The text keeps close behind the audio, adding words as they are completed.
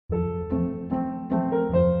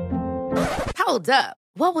Hold up.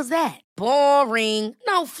 What was that? Boring.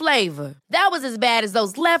 No flavor. That was as bad as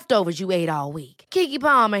those leftovers you ate all week. Keke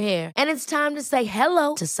Palmer here. And it's time to say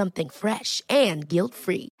hello to something fresh and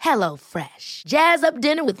guilt-free. Hello Fresh. Jazz up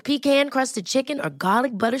dinner with pecan-crusted chicken or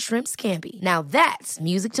garlic butter shrimp scampi. Now that's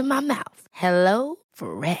music to my mouth. Hello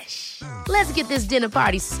Fresh. Let's get this dinner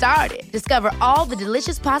party started. Discover all the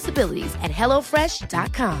delicious possibilities at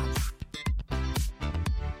hellofresh.com.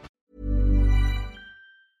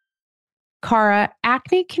 Cara,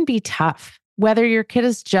 acne can be tough. Whether your kid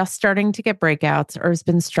is just starting to get breakouts or has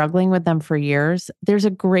been struggling with them for years, there's a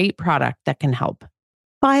great product that can help.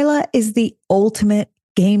 Phyla is the ultimate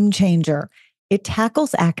game changer. It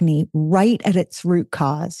tackles acne right at its root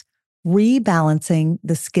cause, rebalancing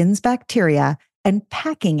the skin's bacteria and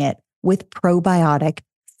packing it with probiotic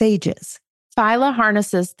phages. Phyla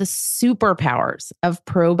harnesses the superpowers of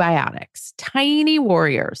probiotics, tiny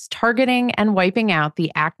warriors targeting and wiping out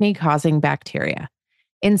the acne-causing bacteria.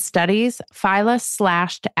 In studies, Phyla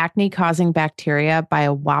slashed acne-causing bacteria by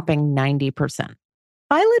a whopping 90%.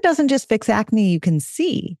 Phyla doesn't just fix acne you can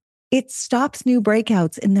see. It stops new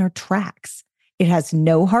breakouts in their tracks. It has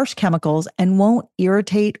no harsh chemicals and won't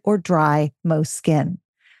irritate or dry most skin.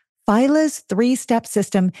 Phyla's 3-step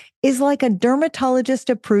system is like a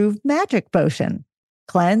dermatologist-approved magic potion.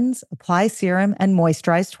 Cleanse, apply serum, and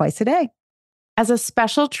moisturize twice a day. As a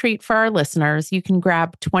special treat for our listeners, you can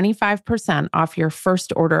grab 25% off your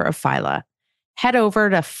first order of Phyla. Head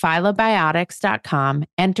over to phylabiotics.com,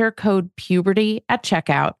 enter code PUBERTY at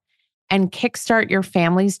checkout, and kickstart your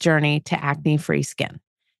family's journey to acne-free skin.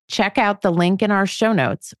 Check out the link in our show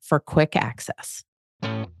notes for quick access.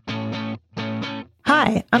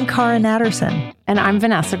 Hi, I'm Cara Natterson. And I'm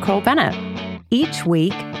Vanessa Kroll-Bennett. Each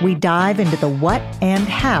week, we dive into the what and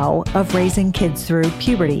how of raising kids through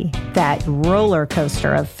puberty, that roller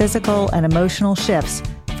coaster of physical and emotional shifts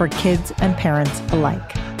for kids and parents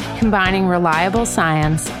alike. Combining reliable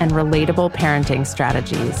science and relatable parenting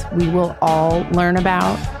strategies, we will all learn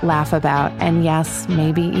about, laugh about, and yes,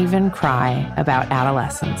 maybe even cry about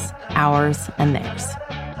adolescence, ours and theirs.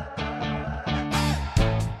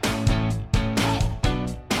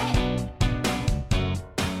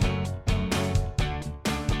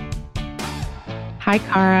 Hi,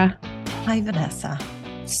 Cara. Hi, Vanessa.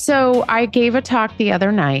 So I gave a talk the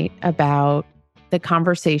other night about the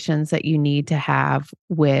conversations that you need to have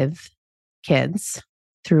with kids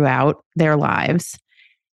throughout their lives.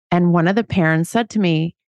 And one of the parents said to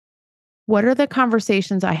me, what are the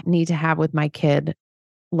conversations I need to have with my kid,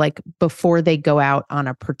 like before they go out on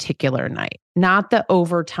a particular night? Not the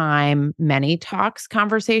overtime many talks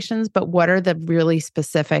conversations, but what are the really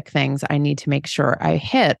specific things I need to make sure I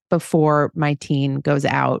hit before my teen goes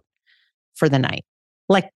out for the night?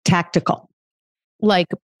 Like tactical. Like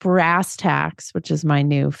brass tacks, which is my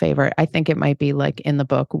new favorite. I think it might be like in the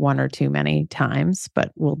book one or too many times,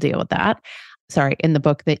 but we'll deal with that. Sorry, in the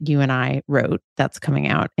book that you and I wrote that's coming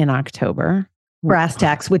out in October. Brass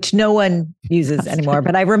tacks, which no one uses anymore,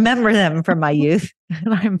 but I remember them from my youth.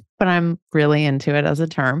 But I'm really into it as a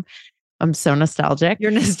term. I'm so nostalgic. You're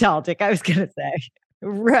nostalgic, I was going to say.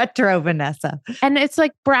 Retro Vanessa. And it's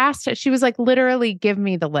like brass. She was like, literally, give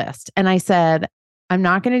me the list. And I said, I'm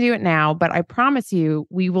not going to do it now, but I promise you,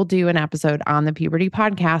 we will do an episode on the Puberty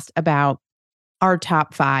Podcast about our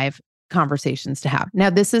top 5 conversations to have. Now,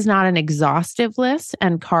 this is not an exhaustive list,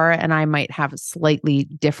 and Cara and I might have slightly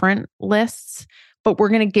different lists, but we're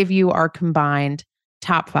going to give you our combined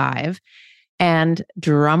top 5. And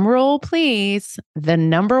drum roll, please, the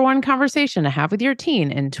number one conversation to have with your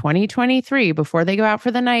teen in 2023 before they go out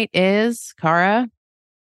for the night is, Cara?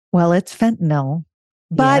 Well, it's fentanyl.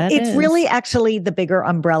 But it's is. really actually the bigger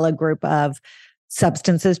umbrella group of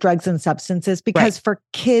substances, drugs and substances, because for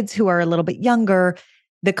kids who are a little bit younger,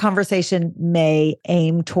 the conversation may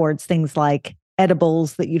aim towards things like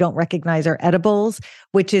edibles that you don't recognize are edibles,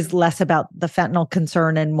 which is less about the fentanyl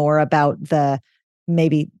concern and more about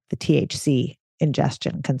maybe the THC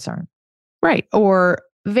ingestion concern. Right. Or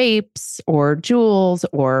vapes or jewels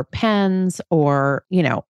or pens or,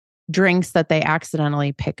 drinks that they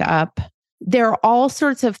accidentally pick up. There are all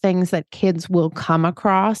sorts of things that kids will come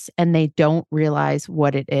across and they don't realize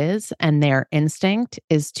what it is. And their instinct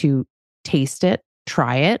is to taste it,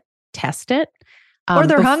 try it, test it. Or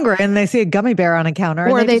they're hungry and they see a gummy bear on a counter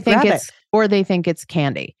or and they think it's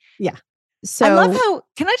candy. Yeah. So I love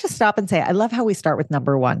can I just stop and say, I love how we start with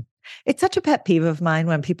number 1. It's such a pet peeve of mine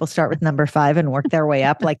when people start with number 5 and work their way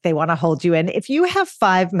up like they want to hold you in. If you have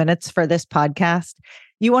 5 minutes for this podcast,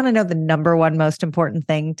 you want to know the number 1 most important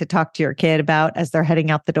thing to talk to your kid about as they're heading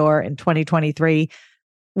out the door in 2023,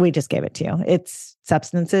 we just gave it to you. It's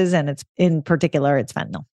substances and in particular, it's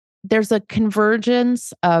fentanyl. there's a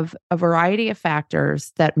convergence of a variety of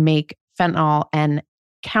factors that make fentanyl and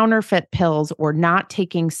counterfeit pills or not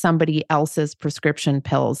taking somebody else's prescription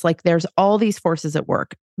pills. Like there's all these forces at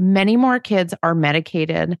work. Many more kids are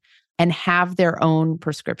medicated and have their own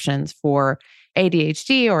prescriptions for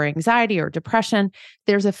ADHD or anxiety or depression.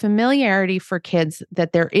 There's a familiarity for kids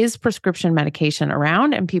that there is prescription medication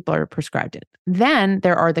around and people are prescribed it. Then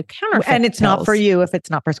there are the counterfeit And it's pills. not for you if it's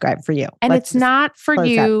not prescribed for you. And it's not for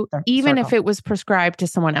you, even if circle. it was prescribed to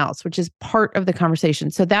someone else, which is part of the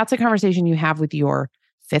conversation. So that's a conversation you have with your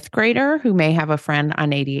fifth grader who may have a friend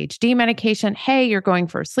on ADHD medication. Hey, you're going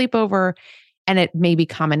for a sleepover and it may be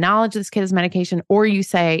common knowledge this kid has medication. Or you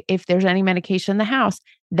say, if there's any medication in the house,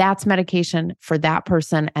 that's medication for that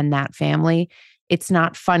person and that family. It's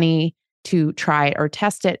not funny to try or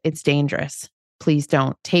test it. It's dangerous. Please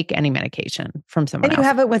don't take any medication from someone And else. you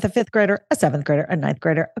have it with a fifth grader, a seventh grader, a ninth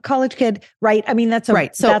grader, a college kid, right? I mean, that's a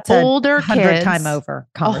right. So that's older 100 kids, time over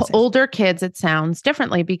conversation. older kids, it sounds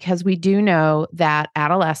differently because we do know that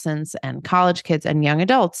adolescents and college kids and young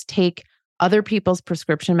adults take other people's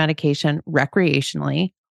prescription medication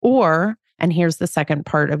recreationally, or, and here's the second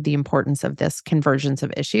part of the importance of this convergence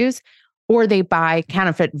of issues, or they buy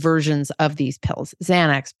counterfeit versions of these pills,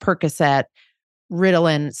 Xanax, Percocet,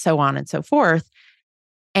 Ritalin, so on and so forth.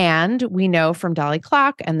 And we know from Dolly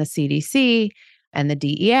Clock and the CDC and the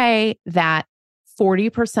DEA that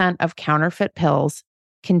 40% of counterfeit pills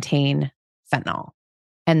contain fentanyl.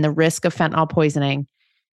 And the risk of fentanyl poisoning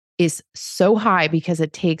is so high because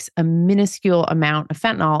it takes a minuscule amount of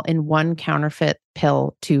fentanyl in one counterfeit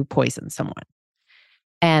pill to poison someone.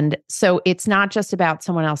 And so it's not just about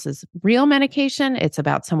someone else's real medication. It's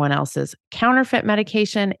about someone else's counterfeit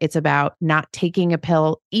medication. It's about not taking a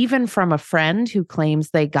pill, even from a friend who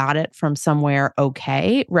claims they got it from somewhere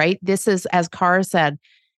okay, right? This is, as Cara said,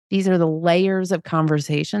 these are the layers of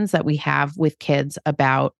conversations that we have with kids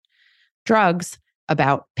about drugs,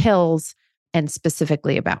 about pills, and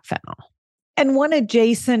specifically about fentanyl. And one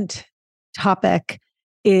adjacent topic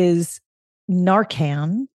is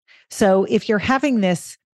Narcan. So if you're having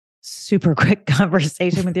this super quick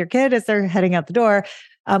conversation with your kid as they're heading out the door,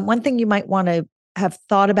 one thing you might want to have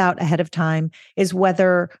thought about ahead of time is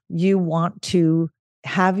whether you want to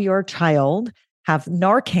have your child have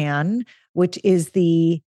Narcan, which is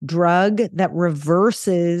the drug that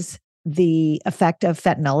reverses the effect of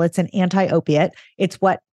fentanyl. It's an anti-opiate. It's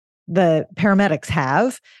what the paramedics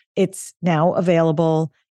have. It's now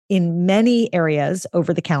available in many areas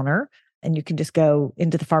over the counter, and you can just go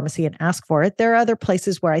into the pharmacy and ask for it. There are other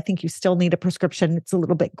places where I think you still need a prescription. It's a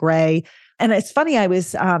little bit gray. And it's funny, I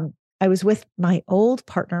was with my old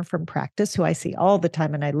partner from practice who I see all the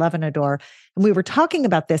time and I love and adore. And we were talking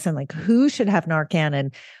about this and like who should have Narcan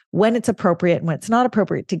and when it's appropriate and when it's not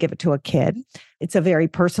appropriate to give it to a kid. It's a very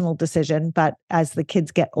personal decision, but as the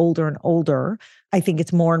kids get older and older, I think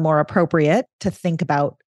it's more and more appropriate to think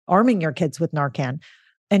about arming your kids with Narcan.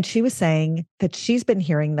 And she was saying that she's been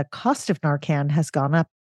hearing the cost of Narcan has gone up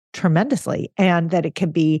tremendously and that it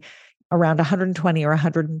can be around $120 or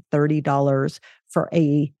 $130 for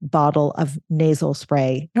a bottle of nasal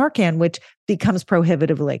spray Narcan, which becomes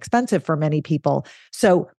prohibitively expensive for many people.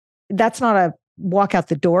 So that's not a walk out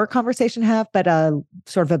the door conversation to have, but a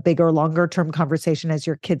sort of a bigger, longer term conversation as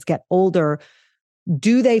your kids get older.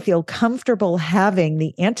 Do they feel comfortable having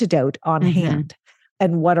the antidote on hand?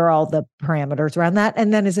 And what are all the parameters around that?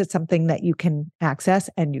 And then is it something that you can access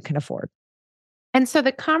and you can afford? And so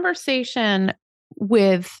the conversation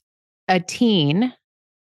with a teen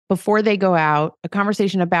before they go out, a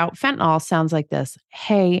conversation about fentanyl sounds like this.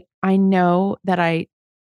 Hey, I know that I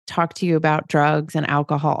talk to you about drugs and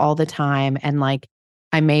alcohol all the time. And like,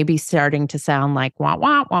 I may be starting to sound like wah,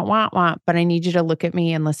 wah, wah, wah, wah, but I need you to look at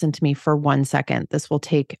me and listen to me for 1 second. This will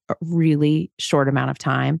take a really short amount of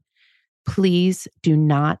time. Please do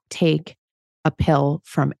not take a pill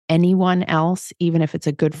from anyone else, even if it's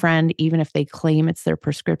a good friend, even if they claim it's their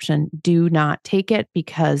prescription. Do not take it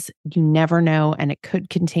because you never know and it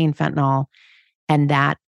could contain fentanyl and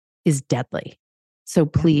that is deadly. So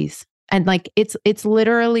please. And like it's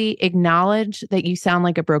literally acknowledge that you sound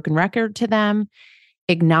like a broken record to them.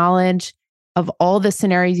 Acknowledge of all the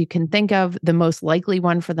scenarios you can think of, the most likely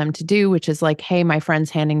one for them to do, which is like, hey, my friend's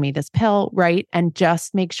handing me this pill, right? And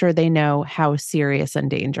just make sure they know how serious and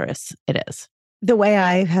dangerous it is. The way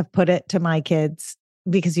I have put it to my kids,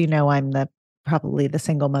 because I'm probably the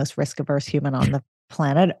single most risk-averse human on the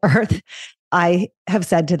planet Earth, I have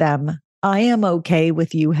said to them, I am okay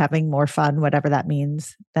with you having more fun, whatever that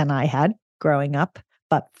means, than I had growing up,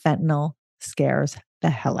 but fentanyl scares the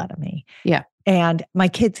hell out of me. Yeah. And my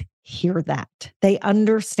kids hear that. They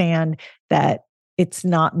understand that It's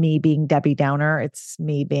not me being Debbie Downer. It's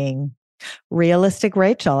me being realistic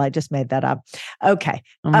Rachel. I just made that up. Okay.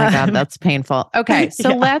 Oh my God, that's painful. Okay. So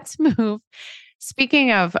let's move.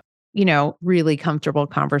 Speaking of, really comfortable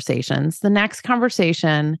conversations, the next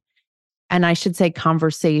conversation, and I should say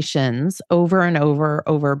conversations over and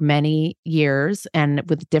over many years and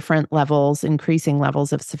with different levels, increasing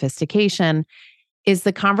levels of sophistication, is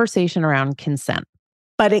the conversation around consent.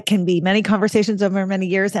 But it can be many conversations over many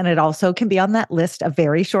years. And it also can be on that list of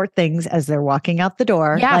very short things as they're walking out the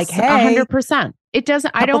door. Yes, like, hey, 100%. It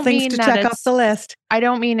doesn't, I don't mean to that check off the list. I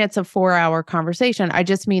don't mean it's a 4-hour conversation. I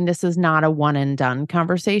just mean this is not a one and done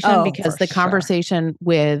conversation, because the conversation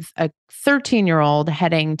with a 13-year-old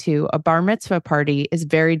heading to a bar mitzvah party is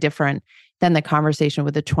very different than the conversation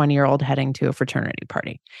with a 20-year-old heading to a fraternity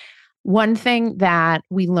party. One thing that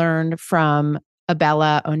we learned from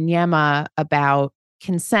Abella Onyema about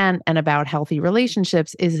consent and about healthy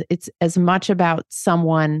relationships is it's as much about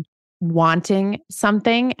someone wanting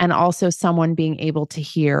something and also someone being able to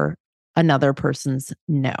hear another person's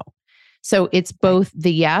no. So it's both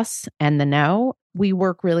the yes and the no. We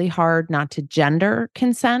work really hard not to gender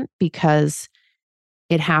consent because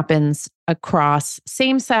it happens across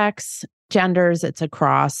same-sex genders. It's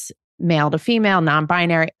across male to female,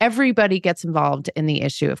 non-binary. Everybody gets involved in the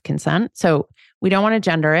issue of consent. So we don't want to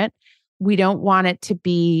gender it. We don't want it to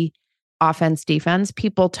be offense, defense.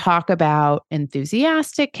 People talk about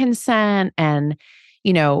enthusiastic consent and,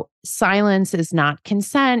 silence is not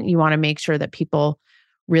consent. You want to make sure that people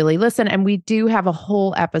really listen. And we do have a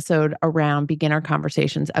whole episode around beginner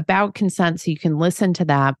conversations about consent, so you can listen to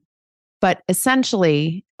that. But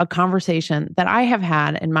essentially, a conversation that I have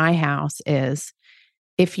had in my house is,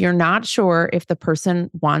 if you're not sure if the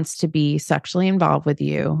person wants to be sexually involved with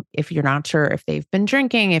you, if you're not sure if they've been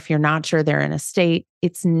drinking, if you're not sure they're in a state,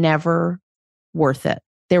 it's never worth it.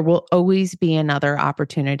 There will always be another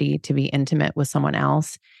opportunity to be intimate with someone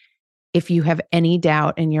else. If you have any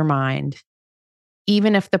doubt in your mind,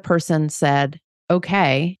 even if the person said,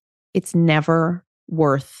 okay, it's never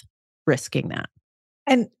worth risking that.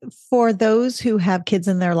 And for those who have kids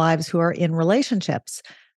in their lives who are in relationships,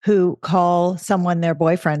 who call someone their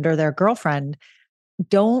boyfriend or their girlfriend,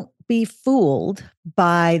 don't be fooled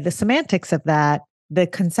by the semantics of that. The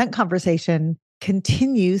consent conversation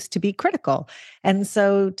continues to be critical. And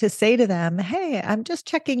so to say to them, hey, I'm just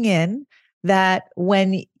checking in that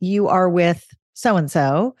when you are with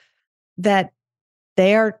so-and-so, that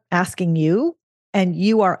they are asking you and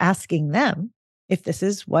you are asking them if this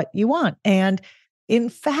is what you want. And in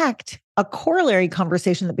fact, a corollary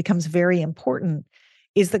conversation that becomes very important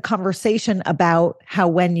is the conversation about how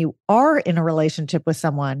when you are in a relationship with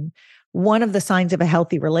someone, one of the signs of a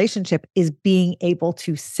healthy relationship is being able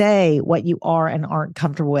to say what you are and aren't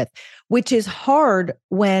comfortable with, which is hard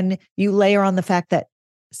when you layer on the fact that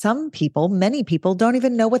many people don't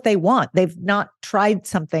even know what they want. They've not tried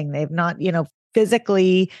something. They've not,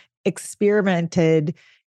 physically experimented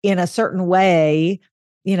in a certain way,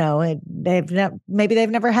 maybe they've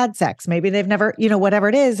never had sex. Maybe they've never, whatever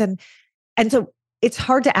it is. And so it's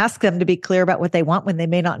hard to ask them to be clear about what they want when they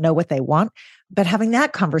may not know what they want. But having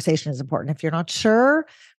that conversation is important. If you're not sure,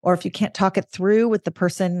 or if you can't talk it through with the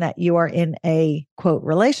person that you are in a quote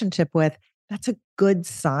relationship with, that's a good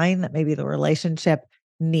sign that maybe the relationship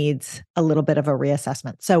needs a little bit of a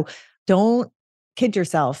reassessment. So don't kid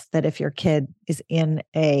yourself that if your kid is in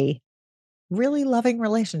a really loving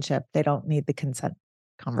relationship, they don't need the consent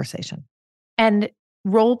conversation. And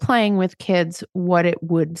role playing with kids, what it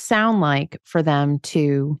would sound like for them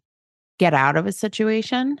to get out of a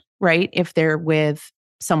situation, right? If they're with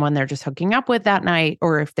someone they're just hooking up with that night,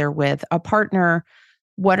 or if they're with a partner,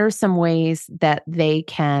 what are some ways that they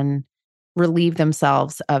can relieve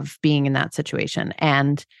themselves of being in that situation?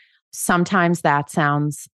 And sometimes that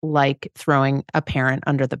sounds like throwing a parent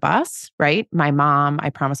under the bus, right? I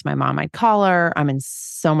promised my mom I'd call her. I'm in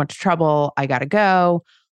so much trouble. I got to go.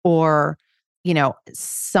 Or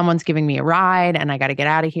someone's giving me a ride and I got to get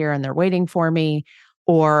out of here and they're waiting for me.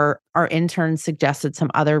 Or our intern suggested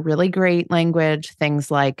some other really great language, things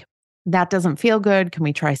like, that doesn't feel good. Can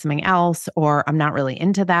we try something else? Or I'm not really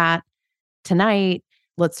into that tonight.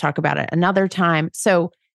 Let's talk about it another time.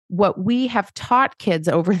 So what we have taught kids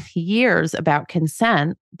over the years about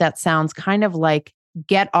consent that sounds kind of like,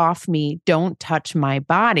 get off me, don't touch my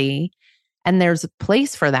body. And there's a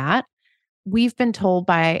place for that. We've been told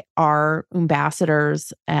by our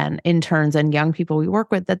ambassadors and interns and young people we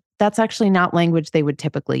work with that that's actually not language they would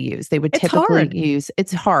typically use. They would typically use,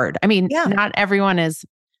 it's hard. I mean, Not everyone is,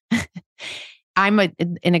 I'm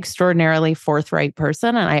an extraordinarily forthright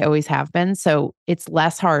person, and I always have been. So it's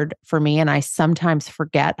less hard for me. And I sometimes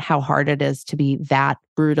forget how hard it is to be that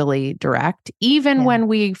brutally direct, even when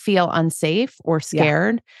we feel unsafe or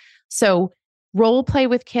scared. So role play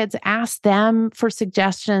with kids, ask them for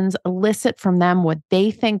suggestions, elicit from them what they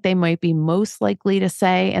think they might be most likely to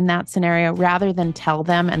say in that scenario, rather than tell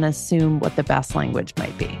them and assume what the best language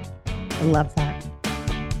might be. I love that.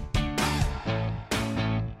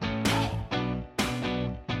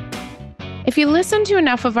 If you listen to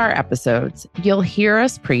enough of our episodes, you'll hear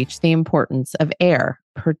us preach the importance of air,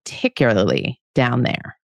 particularly down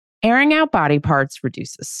there. Airing out body parts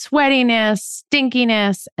reduces sweatiness,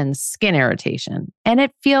 stinkiness, and skin irritation. And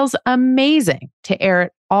it feels amazing to air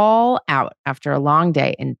it all out after a long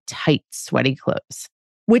day in tight, sweaty clothes.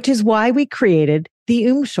 Which is why we created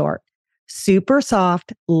the Short. Super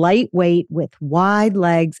soft, lightweight with wide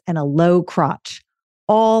legs and a low crotch.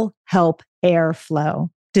 All help air flow.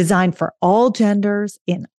 Designed for all genders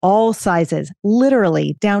in all sizes,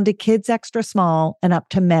 literally down to kids extra small and up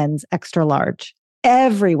to men's extra large.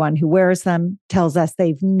 Everyone who wears them tells us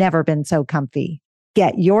they've never been so comfy.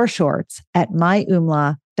 Get your shorts at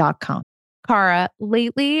myumla.com. Cara,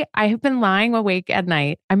 lately I have been lying awake at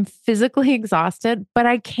night. I'm physically exhausted, but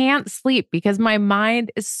I can't sleep because my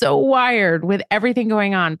mind is so wired with everything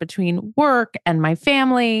going on between work and my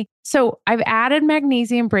family. So I've added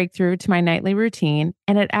Magnesium Breakthrough to my nightly routine,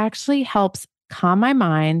 and it actually helps calm my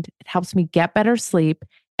mind. It helps me get better sleep,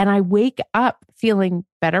 and I wake up feeling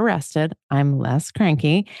better rested. I'm less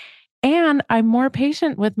cranky, and I'm more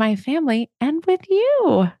patient with my family and with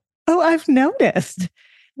you. Oh, I've noticed.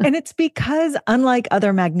 And it's because, unlike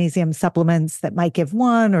other magnesium supplements that might give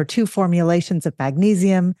 1 or 2 formulations of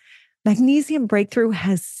magnesium, Magnesium Breakthrough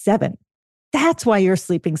has 7. That's why you're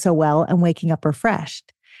sleeping so well and waking up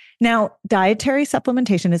refreshed. Now, dietary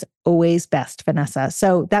supplementation is always best, Vanessa.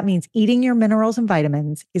 So that means eating your minerals and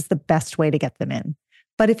vitamins is the best way to get them in.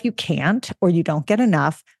 But if you can't or you don't get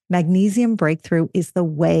enough, Magnesium Breakthrough is the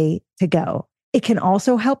way to go. It can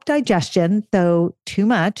also help digestion, though too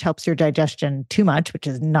much helps your digestion too much, which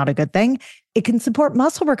is not a good thing. It can support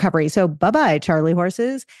muscle recovery. So bye-bye, Charlie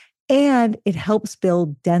horses. And it helps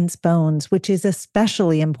build dense bones, which is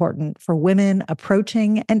especially important for women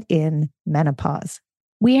approaching and in menopause.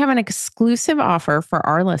 We have an exclusive offer for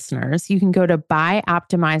our listeners. You can go to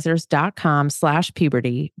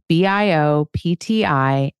bioptimizers.com/puberty,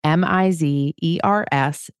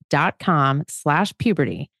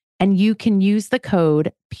 bioptimizers.com/puberty. And you can use the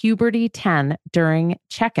code PUBERTY10 during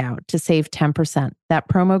checkout to save 10%. That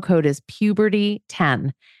promo code is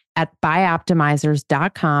PUBERTY10 at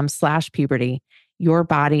bioptimizers.com/puberty. Your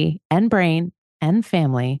body and brain and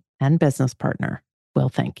family and business partner will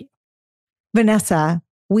thank you. Vanessa,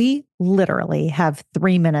 we literally have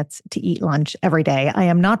 3 minutes to eat lunch every day. I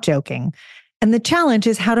am not joking. And the challenge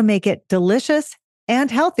is how to make it delicious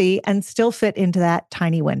and healthy and still fit into that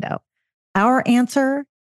tiny window. Our answer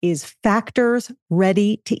is Factor's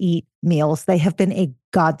ready-to-eat meals. They have been a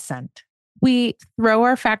godsend. We throw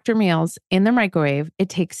our Factor meals in the microwave. It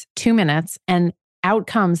takes 2 minutes and out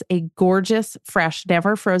comes a gorgeous, fresh,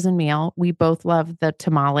 never frozen meal. We both love the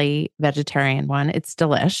tamale vegetarian one. It's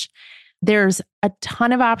delish. There's a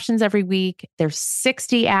ton of options every week. There's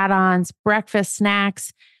 60 add-ons, breakfast,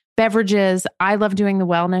 snacks, beverages. I love doing the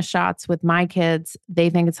wellness shots with my kids. They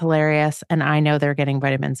think it's hilarious. And I know they're getting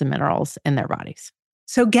vitamins and minerals in their bodies.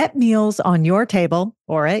 So get meals on your table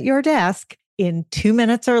or at your desk in 2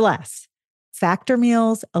 minutes or less. Factor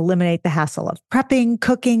meals eliminate the hassle of prepping,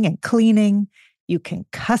 cooking, and cleaning. You can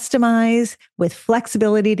customize with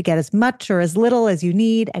flexibility to get as much or as little as you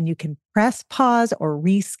need, and you can press pause or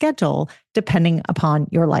reschedule depending upon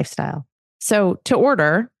your lifestyle. So to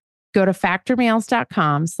order, go to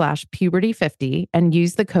factormeals.com/puberty50 and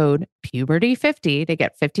use the code puberty50 to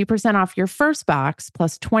get 50% off your first box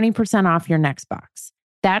plus 20% off your next box.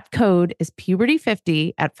 That code is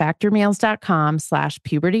puberty50 at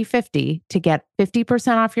factormeals.com/puberty50 to get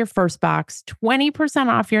 50% off your first box, 20%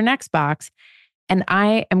 off your next box. And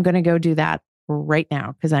I am going to go do that right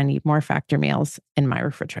now because I need more Factor meals in my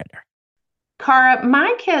refrigerator. Cara,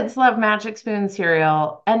 my kids love Magic Spoon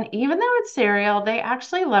cereal, and even though it's cereal, they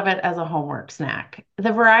actually love it as a homework snack.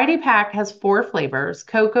 The variety pack has 4 flavors: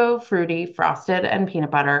 cocoa, fruity, frosted, and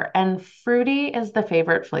peanut butter, and fruity is the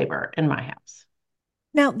favorite flavor in my house.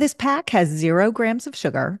 Now, this pack has 0 grams of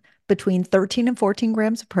sugar, between 13 and 14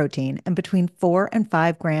 grams of protein, and between 4 and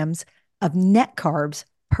 5 grams of net carbs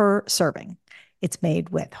per serving. It's made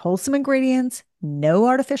with wholesome ingredients, no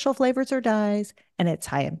artificial flavors or dyes, and it's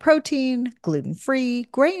high in protein, gluten-free,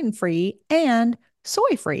 grain-free, and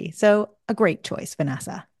soy-free. So a great choice,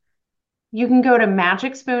 Vanessa. You can go to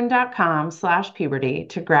magicspoon.com/puberty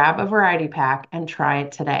to grab a variety pack and try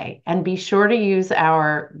it today. And be sure to use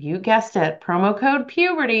our, you guessed it, promo code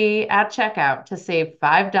puberty at checkout to save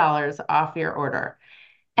 $5 off your order.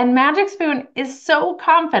 And Magic Spoon is so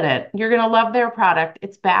confident you're going to love their product.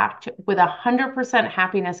 It's backed with a 100%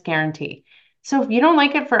 happiness guarantee. So if you don't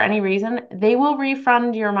like it for any reason, they will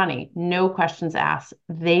refund your money. No questions asked.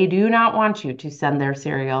 They do not want you to send their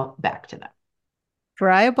cereal back to them.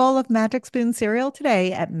 Try a bowl of Magic Spoon cereal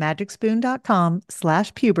today at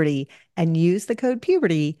magicspoon.com/puberty and use the code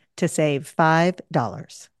puberty to save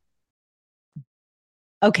 $5.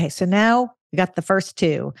 Okay, so now we got the first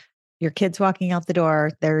two. Your kid's walking out the door.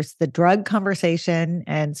 There's the drug conversation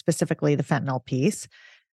and specifically the fentanyl piece.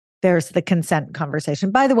 There's the consent conversation.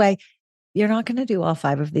 By the way, you're not going to do all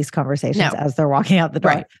 5 of these conversations as they're walking out the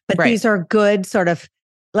door. But these are good sort of,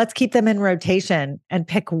 let's keep them in rotation and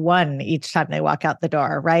pick one each time they walk out the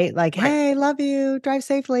door, right? Like, hey, love you, drive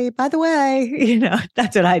safely. By the way,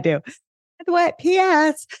 that's what I do. By the way,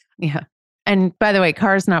 P.S. Yeah. And by the way,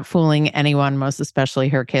 Car's not fooling anyone, most especially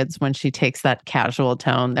her kids, when she takes that casual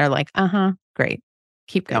tone. They're like, great.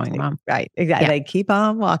 Keep going, Mom. Right. Exactly. Yeah. They keep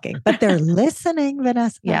on walking, but they're listening,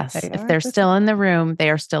 Vanessa. Yes. If they're still in the room, they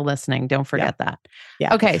are still listening. Don't forget that.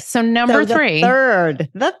 Yeah. Okay. So number 3.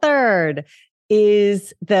 The third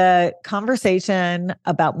is the conversation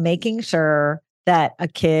about making sure that a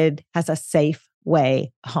kid has a safe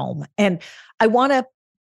way home. And I want to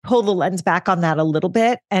pull the lens back on that a little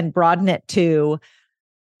bit and broaden it to,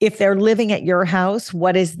 if they're living at your house,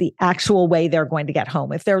 what is the actual way they're going to get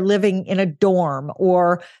home? If they're living in a dorm,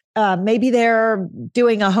 or maybe they're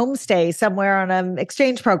doing a homestay somewhere on an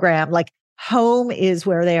exchange program, like home is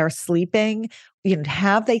where they are sleeping.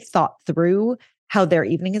 Have they thought through how their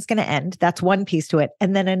evening is going to end? That's one piece to it.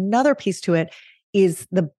 And then another piece to it is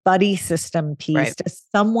the buddy system piece. Right. Does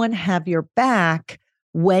someone have your back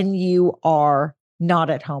when you are not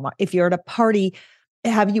at home? If you're at a party,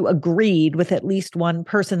 have you agreed with at least one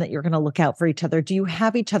person that you're going to look out for each other? Do you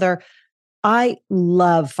have each other? I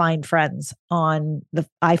love Find Friends on the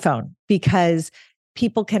iPhone because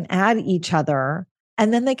people can add each other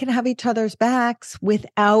and then they can have each other's backs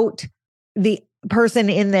without the person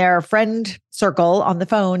in their friend circle on the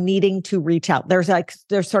phone needing to reach out. There's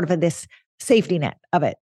sort of this safety net of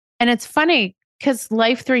it. And it's funny because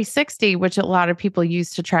Life 360, which a lot of people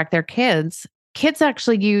use to track their kids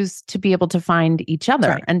actually use to be able to find each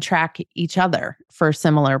other and track each other for a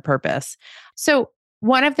similar purpose. So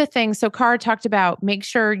one of the things, Cara talked about, make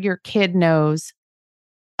sure your kid knows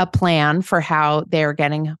a plan for how they're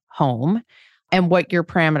getting home and what your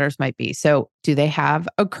parameters might be. So do they have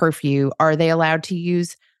a curfew? Are they allowed to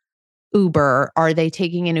use Uber? Are they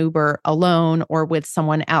taking an Uber alone or with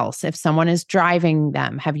someone else? If someone is driving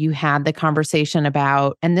them, have you had the conversation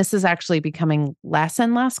about, and this is actually becoming less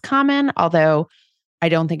and less common, although I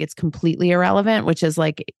don't think it's completely irrelevant, which is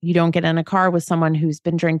like, you don't get in a car with someone who's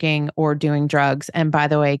been drinking or doing drugs. And by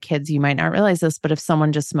the way, kids, you might not realize this, but if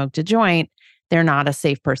someone just smoked a joint, they're not a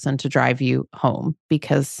safe person to drive you home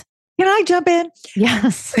because... Can I jump in?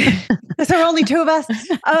 Yes. There are only 2 of us.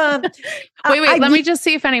 Wait. Let me just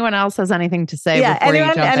see if anyone else has anything to say before you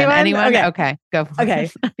jump in. Anyone? Okay, go. Okay.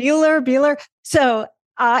 Bueller. So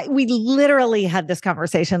we literally had this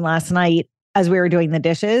conversation last night as we were doing the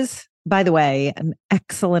dishes. By the way, an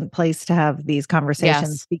excellent place to have these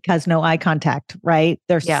conversations because no eye contact, right?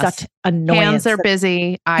 There's such annoyance. Hands are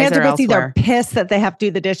busy, eyes are busy. Elsewhere. They're pissed that they have to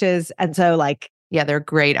do the dishes. And so they're a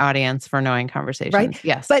great audience for knowing conversations. Right?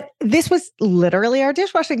 Yes. But this was literally our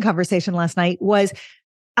dishwashing conversation last night.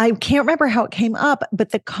 I can't remember how it came up, but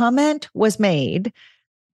the comment was made,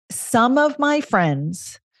 some of my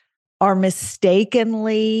friends are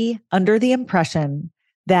mistakenly under the impression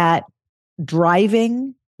that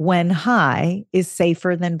driving when high is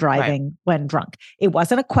safer than driving when drunk. It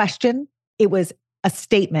wasn't a question. It was a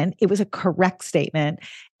statement. It was a correct statement.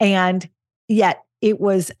 And yet it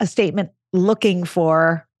was a statement looking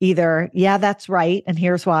for either, yeah, that's right, and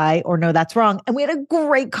here's why, or no, that's wrong. And we had a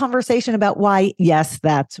great conversation about why, yes,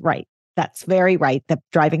 that's right. That's very right. That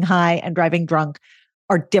driving high and driving drunk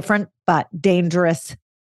are different, but dangerous,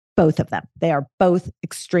 both of them. They are both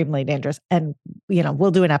extremely dangerous. And,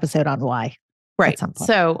 we'll do an episode on why. Right.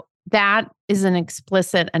 So that is an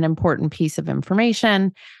explicit and important piece of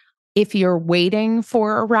information. If you're waiting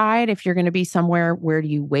for a ride, if you're going to be somewhere, where do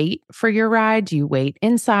you wait for your ride? Do you wait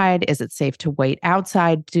inside? Is it safe to wait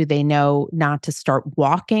outside? Do they know not to start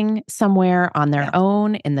walking somewhere on their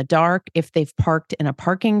own in the dark? If they've parked in a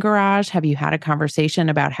parking garage, have you had a conversation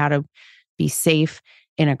about how to be safe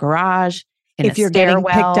in a garage, if you're getting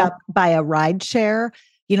picked up by a ride share?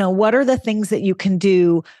 What are the things that you can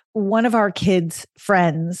do one of our kids'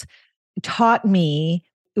 friends taught me.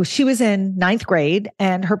 She was in 9th grade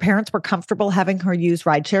and her parents were comfortable having her use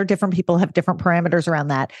rideshare. Different people have different parameters around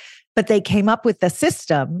that. But they came up with the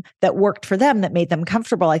system that worked for them, that made them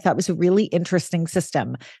comfortable. I thought it was a really interesting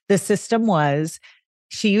system. The system was,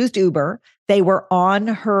 she used Uber. They were on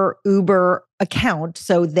her Uber account.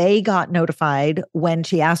 So they got notified when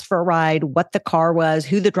she asked for a ride, what the car was,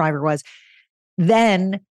 who the driver was.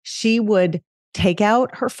 Then she would take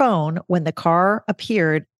out her phone when the car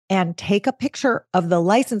appeared and take a picture of the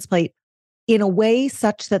license plate in a way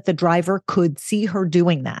such that the driver could see her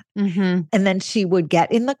doing that. Mm-hmm. And then she would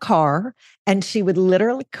get in the car and she would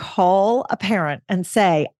literally call a parent and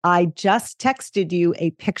say, I just texted you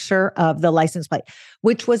a picture of the license plate,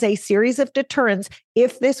 which was a series of deterrents.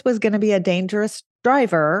 If this was going to be a dangerous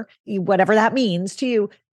driver, whatever that means to you,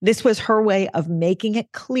 this was her way of making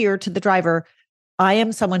it clear to the driver, I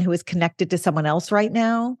am someone who is connected to someone else right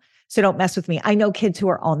now. So don't mess with me. I know kids who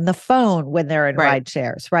are on the phone when they're in ride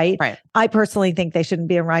shares, right? Right. I personally think they shouldn't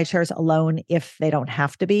be in ride shares alone if they don't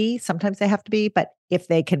have to be. Sometimes they have to be, but if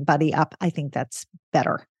they can buddy up, I think that's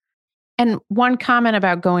better. And one comment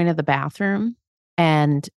about going to the bathroom,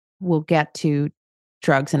 and we'll get to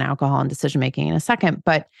drugs and alcohol and decision-making in a second,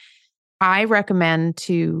 but I recommend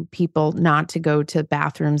to people not to go to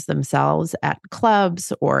bathrooms themselves at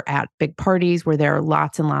clubs or at big parties where there are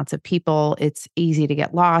lots and lots of people. It's easy to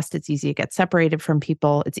get lost. It's easy to get separated from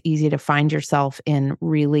people. It's easy to find yourself in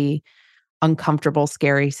really uncomfortable,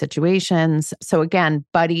 scary situations. So again,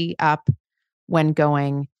 buddy up when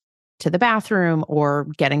going to the bathroom or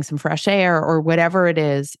getting some fresh air or whatever it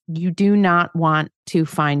is. You do not want to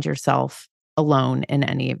find yourself alone in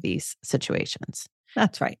any of these situations.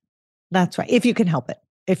 That's right. That's right. If you can help it.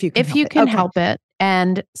 If you can help it.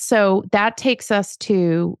 And so that takes us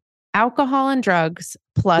to alcohol and drugs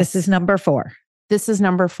plus. This is number 4. This is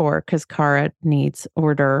number 4 because Cara needs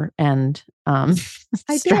order and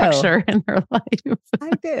structure in her life. I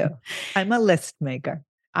do. I'm a list maker.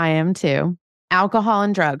 I am too. Alcohol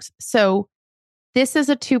and drugs. So this is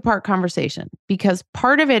a 2-part conversation because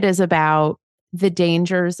part of it is about the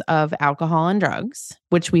dangers of alcohol and drugs,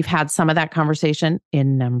 which we've had some of that conversation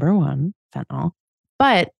in number 1, fentanyl.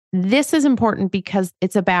 But this is important because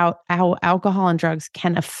it's about how alcohol and drugs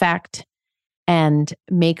can affect and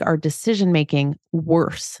make our decision-making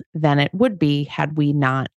worse than it would be had we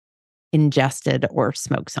not ingested or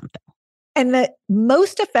smoked something. And the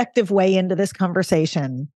most effective way into this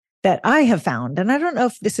conversation that I have found, and I don't know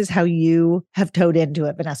if this is how you have towed into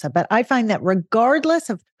it, Vanessa, but I find that regardless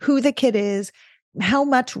of who the kid is, how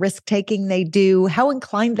much risk-taking they do, how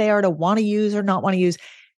inclined they are to want to use or not want to use,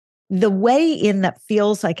 the way in that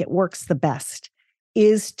feels like it works the best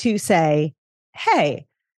is to say, hey,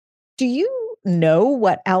 do you know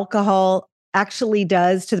what alcohol actually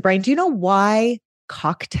does to the brain? Do you know why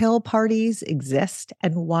cocktail parties exist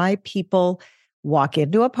and why people walk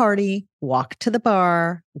into a party, walk to the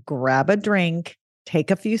bar, grab a drink, take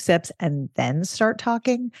a few sips, and then start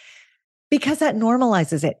talking? Because that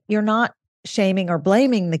normalizes it. You're not shaming or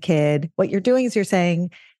blaming the kid. What you're doing is you're saying,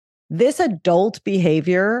 this adult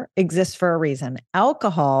behavior exists for a reason.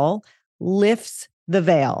 Alcohol lifts the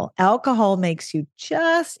veil. Alcohol makes you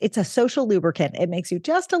it's a social lubricant. It makes you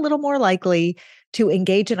just a little more likely to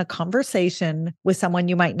engage in a conversation with someone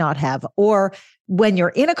you might not have, or when you're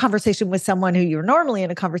in a conversation with someone who you're normally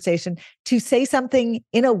in a conversation, to say something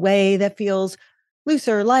in a way that feels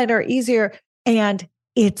looser, lighter, easier, and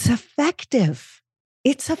it's effective.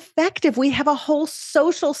 It's effective. We have a whole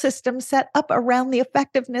social system set up around the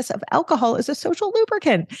effectiveness of alcohol as a social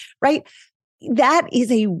lubricant, right? That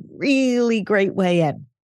is a really great way in.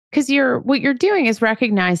 Because what you're doing is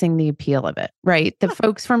recognizing the appeal of it, right? The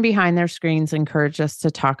folks from behind their screens encourage us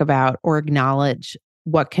to talk about or acknowledge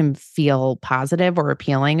what can feel positive or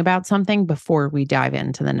appealing about something before we dive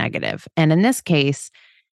into the negative. And in this case,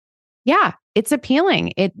 yeah, it's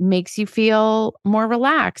appealing. It makes you feel more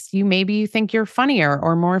relaxed. Maybe you think you're funnier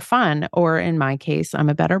or more fun, or in my case, I'm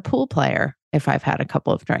a better pool player if I've had a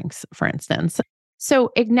couple of drinks, for instance.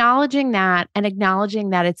 So acknowledging that and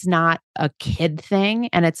acknowledging that it's not a kid thing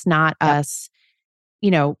and it's not us,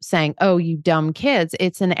 saying, oh, you dumb kids,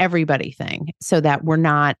 it's an everybody thing so that we're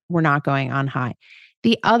not going on high.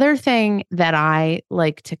 The other thing that I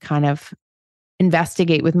like to kind of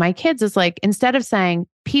investigate with my kids is like, instead of saying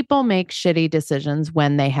people make shitty decisions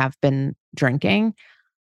when they have been drinking,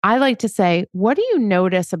 I like to say, what do you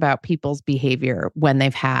notice about people's behavior when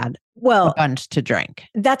they've had a bunch to drink?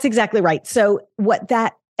 That's exactly right. So what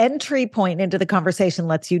that entry point into the conversation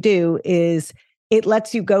lets you do is it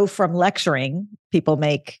lets you go from lecturing, people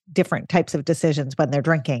make different types of decisions when they're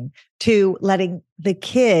drinking, to letting the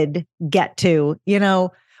kid get to,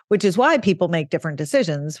 which is why people make different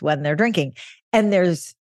decisions when they're drinking. And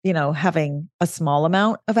there's, having a small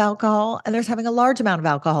amount of alcohol and there's having a large amount of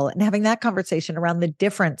alcohol and having that conversation around the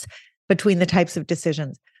difference between the types of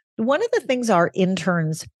decisions. One of the things our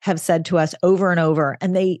interns have said to us over and over,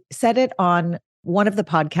 and they said it on one of the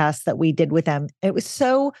podcasts that we did with them, it was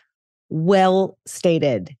so well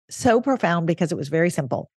stated, so profound because it was very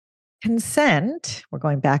simple. Consent, we're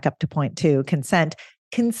going back up to point 2,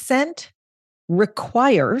 consent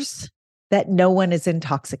requires that no one is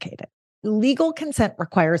intoxicated. Legal consent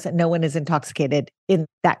requires that no one is intoxicated in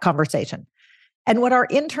that conversation. And what our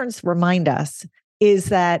interns remind us is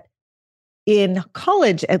that in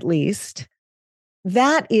college, at least,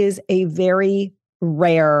 that is a very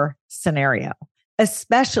rare scenario,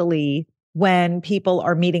 especially when people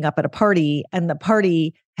are meeting up at a party and the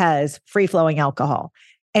party has free-flowing alcohol.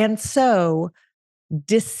 And so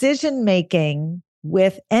decision-making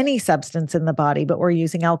with any substance in the body, but we're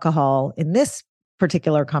using alcohol in this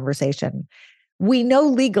particular conversation, we know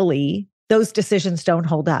legally those decisions don't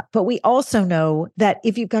hold up. But we also know that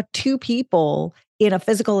if you've got 2 people in a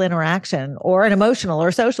physical interaction or an emotional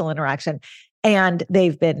or social interaction, and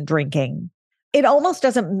they've been drinking, it almost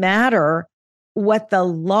doesn't matter what the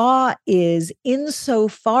law is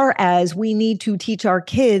insofar as we need to teach our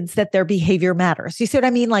kids that their behavior matters. You see what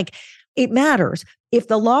I mean? Like, it matters. If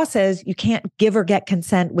the law says you can't give or get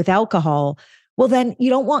consent with alcohol, well, then you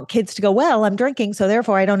don't want kids to go, well, I'm drinking, so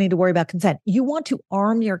therefore I don't need to worry about consent. You want to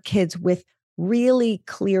arm your kids with really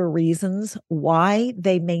clear reasons why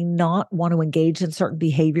they may not want to engage in certain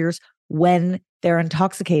behaviors when they're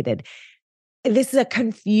intoxicated. This is a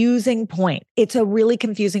confusing point. It's a really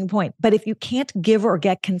confusing point. But if you can't give or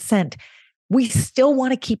get consent, we still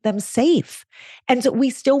want to keep them safe. And so we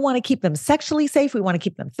still want to keep them sexually safe. We want to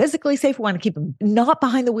keep them physically safe. We want to keep them not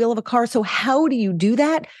behind the wheel of a car. So how do you do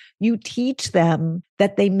that? You teach them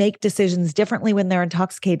that they make decisions differently when they're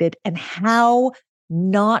intoxicated and how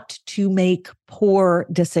not to make poor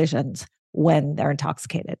decisions when they're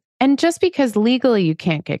intoxicated. And just because legally you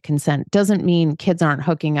can't get consent doesn't mean kids aren't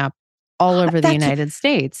hooking up all over the United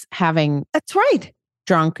States, having that's right,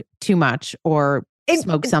 drunk too much or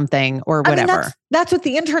smoke something or whatever. I mean, that's what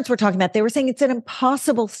the interns were talking about. They were saying it's an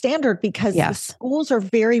impossible standard because the schools are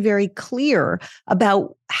very, very clear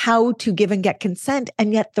about how to give and get consent.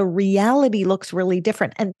 And yet the reality looks really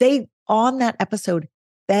different. And they, on that episode,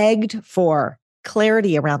 begged for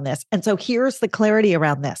clarity around this. And so here's the clarity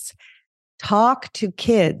around this. Talk to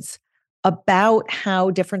kids about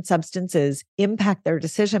how different substances impact their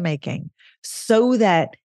decision-making so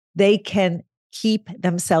that they can keep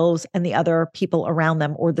themselves and the other people around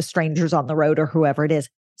them or the strangers on the road or whoever it is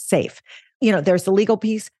safe. There's the legal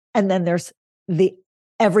piece and then there's the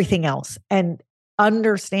everything else. And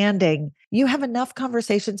understanding you have enough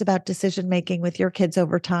conversations about decision-making with your kids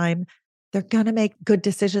over time. They're going to make good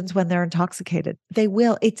decisions when they're intoxicated. They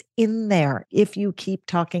will. It's in there if you keep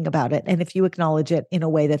talking about it and if you acknowledge it in a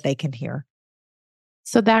way that they can hear.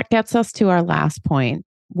 So that gets us to our last point,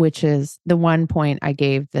 which is the one point I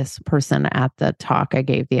gave this person at the talk I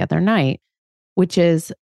gave the other night, which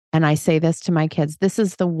is, and I say this to my kids, this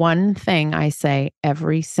is the one thing I say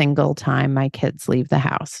every single time my kids leave the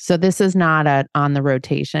house. So this is not on the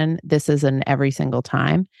rotation. This is an every single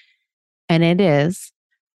time. And it is,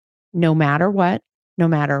 no matter what, no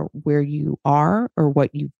matter where you are or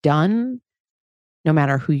what you've done, no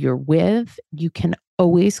matter who you're with, you can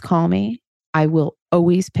always call me. I will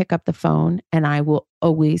always pick up the phone and I will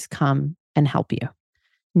always come and help you,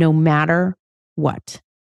 no matter what.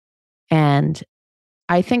 And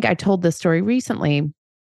I think I told this story recently,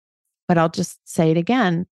 but I'll just say it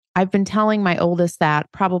again. I've been telling my oldest that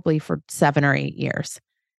probably for 7 or 8 years.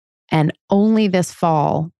 And only this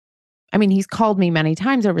fall, he's called me many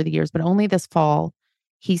times over the years, but only this fall,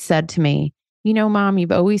 he said to me, Mom,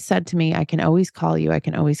 you've always said to me, I can always call you. I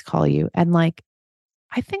can always call you. And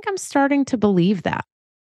I think I'm starting to believe that.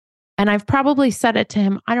 And I've probably said it to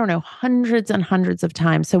him, I don't know, hundreds and hundreds of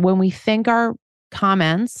times. So when we think our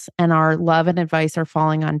comments and our love and advice are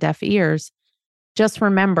falling on deaf ears, just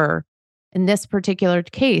remember, in this particular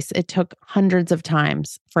case, it took hundreds of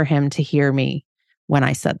times for him to hear me when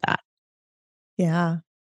I said that. Yeah.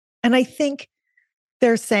 And I think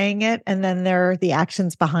they're saying it and then there are the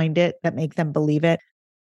actions behind it that make them believe it.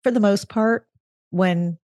 For the most part,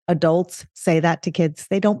 when adults say that to kids,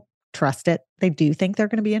 they don't trust it. They do think they're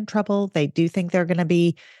going to be in trouble. They do think they're going to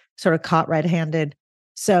be sort of caught red-handed.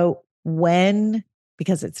 So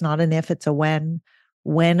because it's not an if, it's a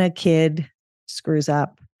when a kid screws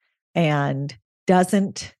up and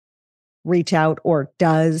doesn't reach out or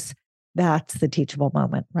does, that's the teachable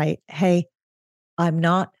moment, right? Hey, I'm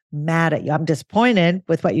not mad at you. I'm disappointed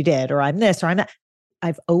with what you did, or I'm this, or I'm that.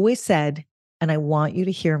 I've always said, and I want you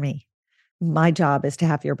to hear me, my job is to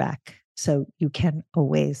have your back. So you can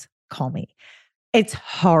always call me. It's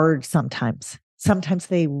hard sometimes. Sometimes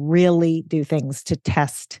they really do things to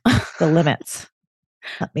test the limits.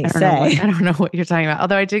 Let me say. I don't know what you're talking about.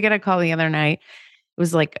 Although I did get a call the other night. It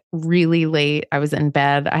was like really late. I was in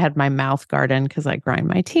bed. I had my mouth guarded because I grind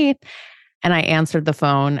my teeth. And I answered the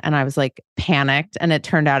phone and I was like panicked. And it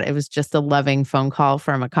turned out it was just a loving phone call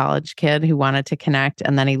from a college kid who wanted to connect.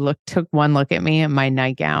 And then he took one look at me in my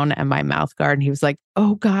nightgown and my mouth guard. And he was like,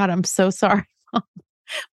 "Oh God, I'm so sorry.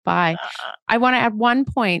 Bye." I want to add one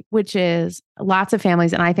point, which is lots of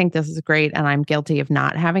families, and I think this is great, and I'm guilty of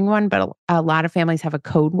not having one, but a lot of families have a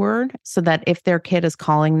code word so that if their kid is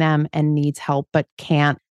calling them and needs help, but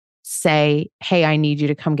can't say, "Hey, I need you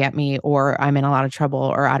to come get me," or "I'm in a lot of trouble,"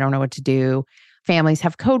 or "I don't know what to do." Families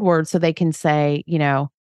have code words so they can say,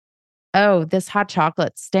 "Oh, this hot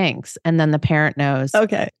chocolate stinks." And then the parent knows.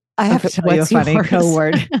 Okay. I have to tell you a funny code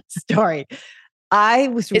word story. I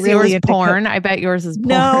was is really yours porn? I bet yours is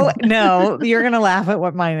porn. No, you're going to laugh at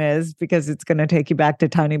what mine is because it's going to take you back to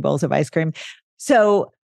tiny bowls of ice cream.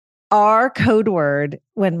 So our code word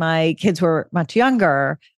when my kids were much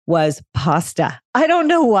younger was pasta. I don't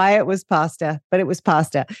know why it was pasta, but it was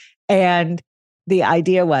pasta. And the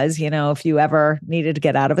idea was, if you ever needed to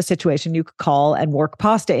get out of a situation, you could call and work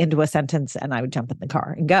pasta into a sentence and I would jump in the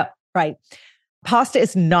car and go, right? Pasta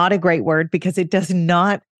is not a great word because it does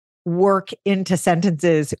not work into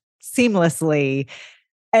sentences seamlessly.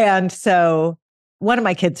 And so one of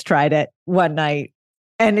my kids tried it one night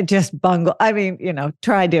and it just bungled. I mean,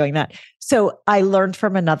 try doing that. So I learned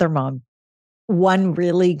from another mom, one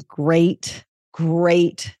really great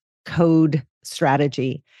code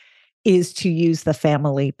strategy is to use the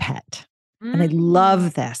family pet. And I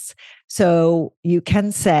love this. So you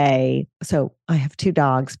can say, so I have 2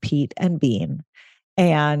 dogs, Pete and Bean.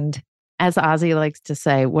 And as Ozzy likes to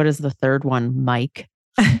say, what is the third one? Mike.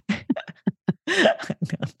 And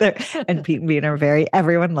Pete and Bean are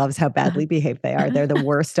everyone loves how badly behaved they are. They're the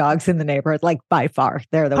worst dogs in the neighborhood, like by far.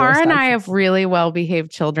 They're the worst. Cara and I have really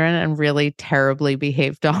well-behaved children and really terribly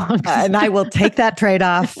behaved dogs. And I will take that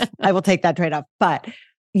trade-off. But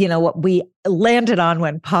what we landed on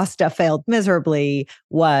when pasta failed miserably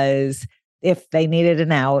was if they needed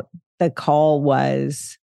an out, the call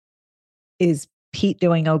was, "Is Pete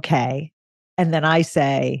doing okay?" And then I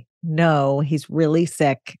say, "No, he's really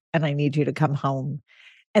sick and I need you to come home."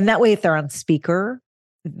 And that way, if they're on speaker,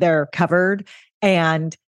 they're covered.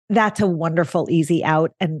 And that's a wonderful, easy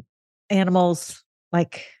out. And animals,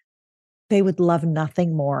 they would love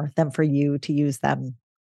nothing more than for you to use them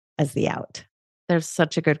as the out. There's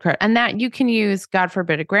such a good credit. And that you can use, God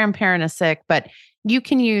forbid, a grandparent is sick, but you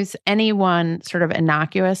can use anyone sort of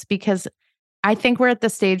innocuous because I think we're at the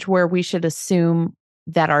stage where we should assume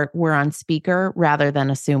that we're on speaker rather than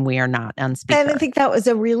assume we are not on speaker. And I think that was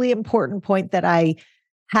a really important point that I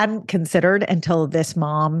hadn't considered until this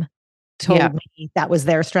mom told me that was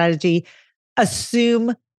their strategy.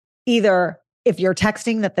 Assume either if you're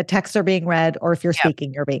texting that the texts are being read or if you're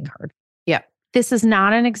speaking, you're being heard. Yeah. This is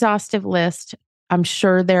not an exhaustive list. I'm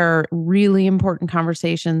sure there are really important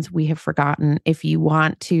conversations we have forgotten. If you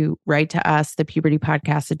want to write to us,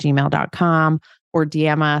 thepubertypodcast@gmail.com or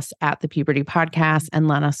DM us at thepubertypodcast and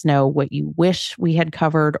let us know what you wish we had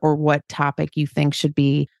covered or what topic you think should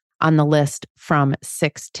be on the list from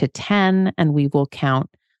 6 to 10. And we will count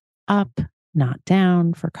up, not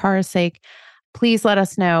down for Cara's sake. Please let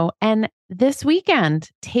us know. And this weekend,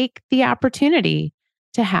 take the opportunity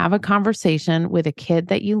to have a conversation with a kid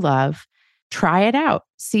that you love. Try it out,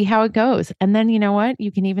 see how it goes. And then you know what?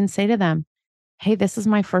 You can even say to them, "Hey, this is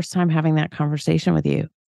my first time having that conversation with you.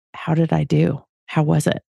 How did I do? How was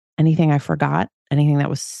it? Anything I forgot? Anything that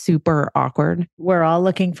was super awkward?" We're all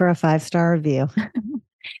looking for a 5-star review.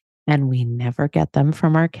 And we never get them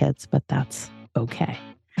from our kids, but that's okay.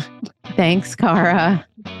 Thanks, Cara.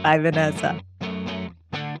 Bye, Vanessa.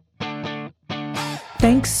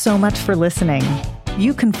 Thanks so much for listening.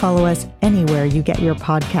 You can follow us anywhere you get your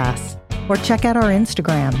podcasts or check out our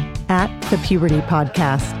Instagram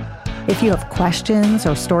 @thepubertypodcast. If you have questions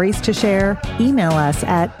or stories to share, email us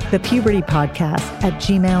at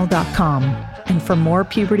thepubertypodcast@gmail.com. And for more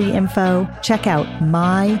puberty info, check out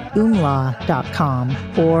myumla.com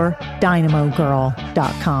or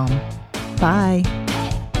dynamogirl.com. Bye.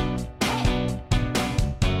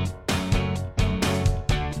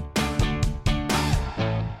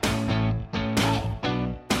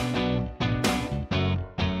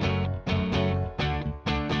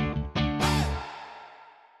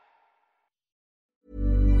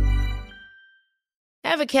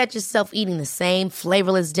 Ever catch yourself eating the same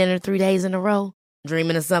flavorless dinner 3 days in a row?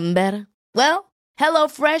 Dreaming of something better? Well,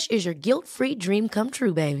 HelloFresh is your guilt-free dream come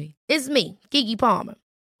true, baby. It's me, Keke Palmer.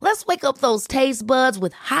 Let's wake up those taste buds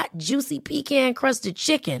with hot, juicy pecan-crusted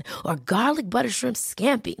chicken or garlic butter shrimp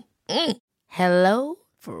scampi. Hello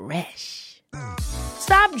Fresh.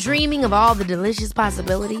 Stop dreaming of all the delicious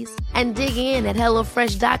possibilities and dig in at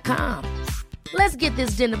HelloFresh.com. Let's get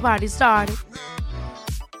this dinner party started.